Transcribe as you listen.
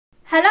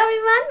Hello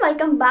everyone,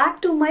 welcome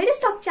back to Mayuri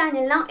Stock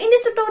channel. Now in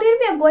this tutorial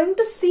we are going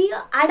to see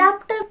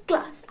adapter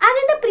class. As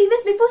in the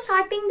previous, before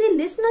starting, the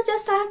listener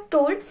just I have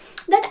told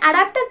that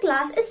adapter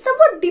class is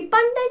somewhat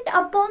dependent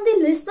upon the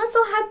listener. So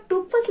I have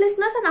two first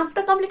listeners and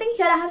after completing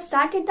here I have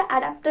started the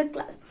adapter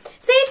class.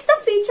 See, it's the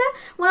feature,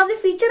 one of the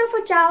feature of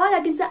a Java,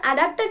 that is the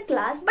adapter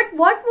class. But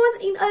what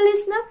was in a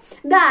listener,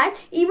 that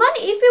even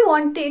if we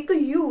wanted to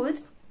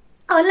use,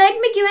 let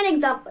me give an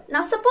example.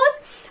 Now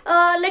suppose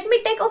let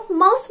me take of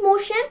mouse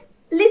motion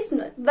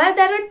listener, where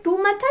there are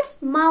two methods,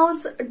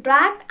 mouse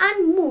drag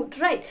and moved,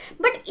 right?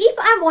 But if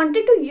I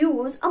wanted to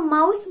use a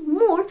mouse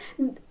moved,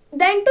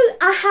 then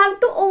I have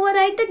to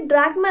override the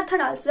drag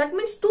method also. That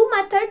means two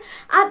methods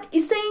are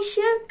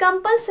essential,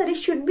 compulsory,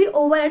 should be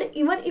overridden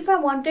even if I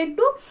wanted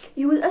to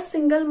use a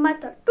single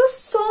method. To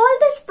solve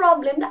this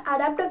problem, the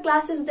adapter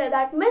class is there.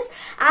 That means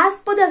as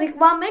per the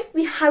requirement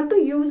we have to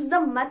use the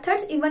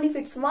methods even if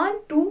it's 1,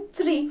 2,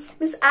 3.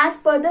 Means as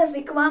per the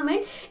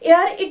requirement.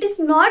 Here it is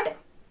not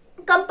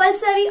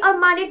compulsory or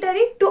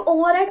mandatory to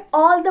override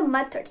all the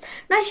methods.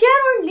 Now here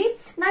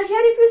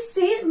if you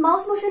see,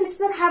 mouse motion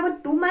listener have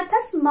a two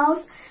methods,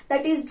 mouse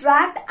that is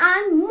dragged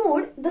and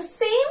moved. The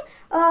same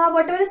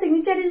whatever the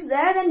signature is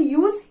there, then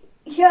use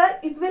here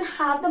it will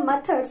have the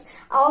methods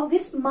of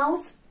this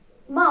mouse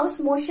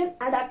motion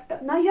adapter.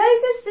 Now here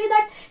if you see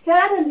that here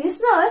are the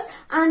listeners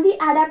and the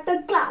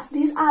adapter class.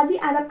 These are the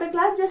adapter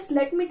class. Just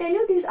let me tell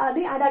you, these are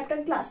the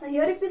adapter class. Now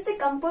here if you see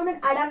component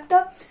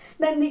adapter,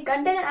 then the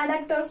container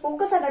adapter,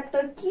 focus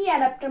adapter, key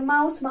adapter,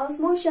 mouse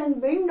motion,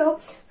 window.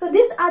 So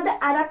these are the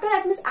adapter.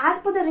 That means as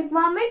per the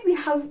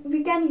requirement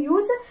we can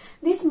use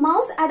this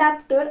mouse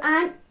adapter,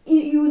 and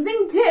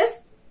using this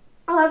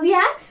we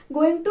are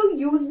going to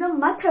use the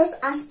methods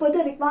as per the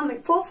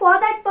requirement. For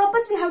that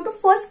purpose we have to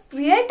first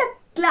create a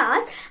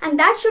class, and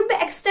that should be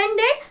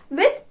extended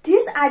with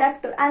this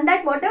adapter, and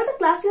that whatever the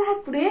class you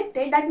have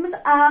created, that means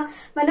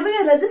whenever you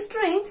are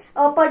registering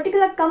a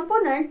particular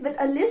component with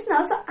a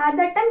listener, so at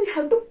that time you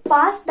have to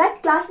pass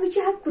that class which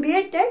you have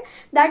created,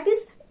 that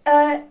is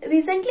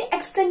recently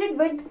extended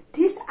with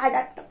this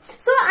adapter.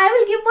 So I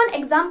will give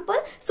one example.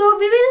 So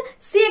we will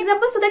see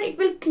example so that it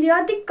will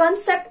clear the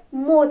concept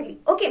morely.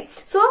 Okay,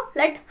 so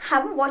let's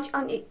have a watch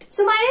on it.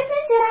 So my dear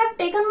friends, here I have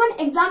taken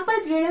one example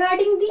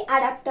regarding the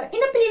adapter. In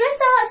the previous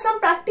some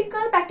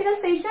practical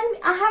session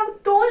I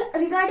have told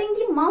regarding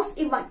the mouse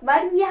event,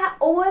 where we have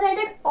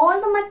overridden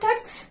all the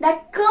methods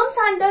that comes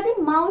under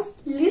the mouse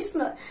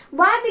listener.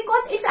 Why?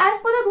 Because it's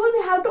as per the rule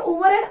we have to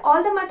override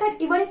all the method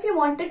even if we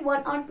wanted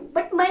one or two.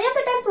 But many of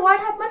the times what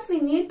happens, we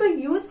need to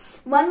use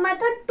one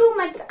method, two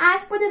method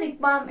as per the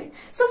requirement.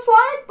 So for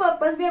that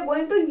purpose we are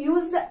going to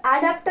use the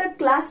adapter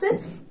classes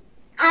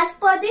as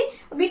per the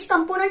which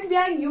component we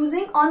are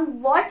using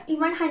on what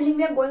event handling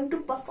we are going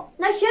to perform.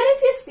 Now here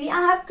if you see, I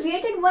have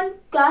created one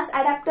class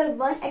adapter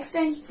 1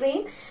 extends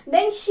frame.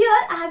 Then here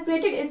I have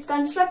created its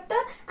constructor,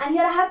 and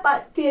here I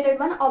have created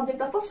one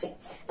object of a frame.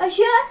 Now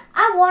here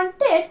I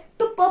wanted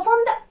to perform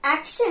the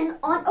action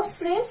on a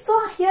frame.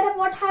 So here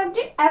what I have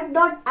did,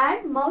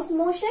 f.add mouse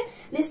motion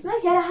listener.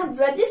 Here I have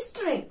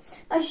registering.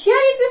 Now here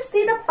if you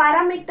see the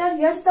parameter,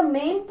 here's the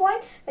main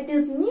point, that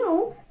is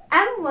new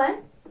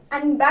m1,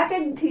 and in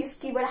bracket this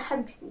keyword I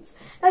have used.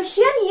 Now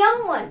here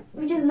m1,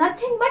 which is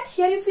nothing but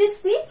here if you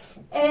see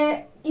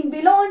in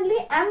below only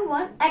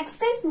m1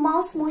 extends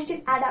mouse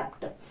motion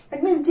adapter.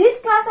 That means this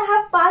class I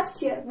have passed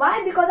here.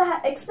 Why? Because I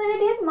have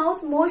extended here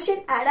mouse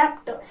motion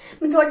adapter.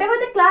 Means whatever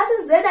the class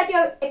is there that you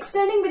are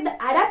extending with the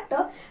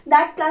adapter,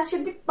 that class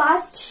should be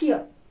passed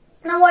here.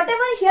 Now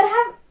whatever here I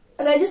have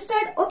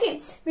registered, okay,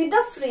 with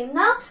the frame.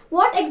 Now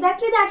what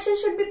exactly the action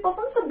should be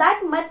performed? So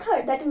that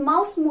method, that is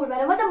mouse moved,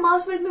 whenever the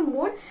mouse will be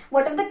moved,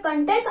 whatever the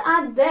contents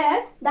are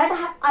there,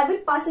 that I will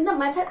pass in the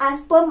method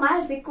as per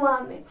my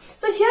requirement.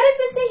 So here if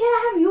you see, here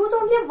I have used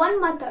only one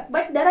method,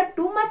 but there are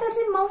two methods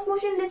in mouse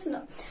motion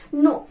listener.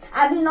 No,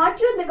 I will not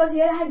use, because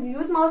here I have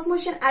used mouse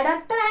motion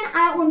adapter and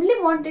I only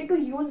wanted to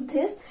use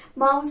this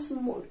mouse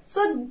moved.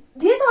 So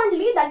this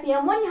only, that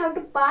m1 you have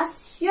to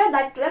pass here,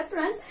 that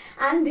reference,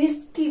 and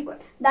this keyword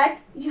that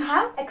you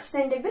have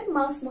extended with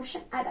mouse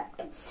motion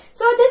adapter.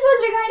 So this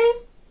was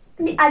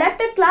regarding the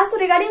adapter class. So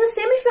regarding the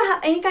same, if you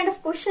have any kind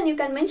of question, you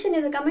can mention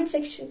in the comment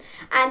section.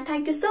 And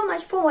thank you so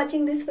much for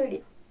watching this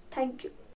video. Thank you.